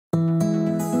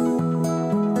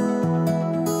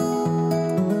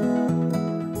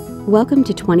Welcome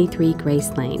to 23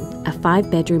 Grace Lane, a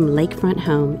 5-bedroom lakefront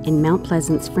home in Mount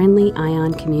Pleasant's friendly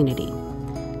Ion community.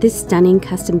 This stunning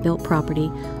custom-built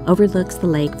property overlooks the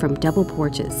lake from double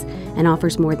porches and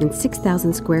offers more than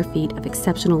 6,000 square feet of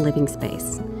exceptional living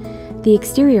space. The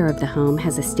exterior of the home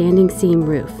has a standing seam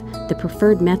roof, the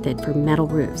preferred method for metal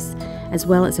roofs, as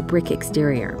well as a brick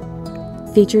exterior.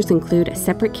 Features include a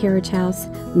separate carriage house,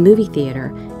 movie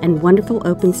theater, and wonderful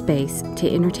open space to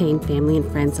entertain family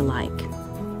and friends alike.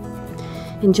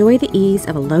 Enjoy the ease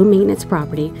of a low-maintenance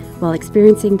property while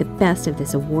experiencing the best of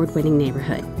this award-winning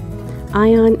neighborhood.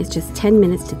 Ion is just 10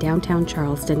 minutes to downtown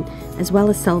Charleston, as well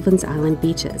as Sullivan's Island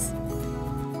beaches.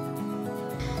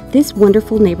 This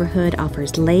wonderful neighborhood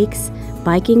offers lakes,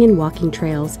 biking and walking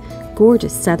trails,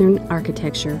 gorgeous southern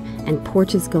architecture, and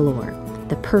porches galore,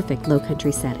 the perfect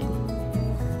low-country setting.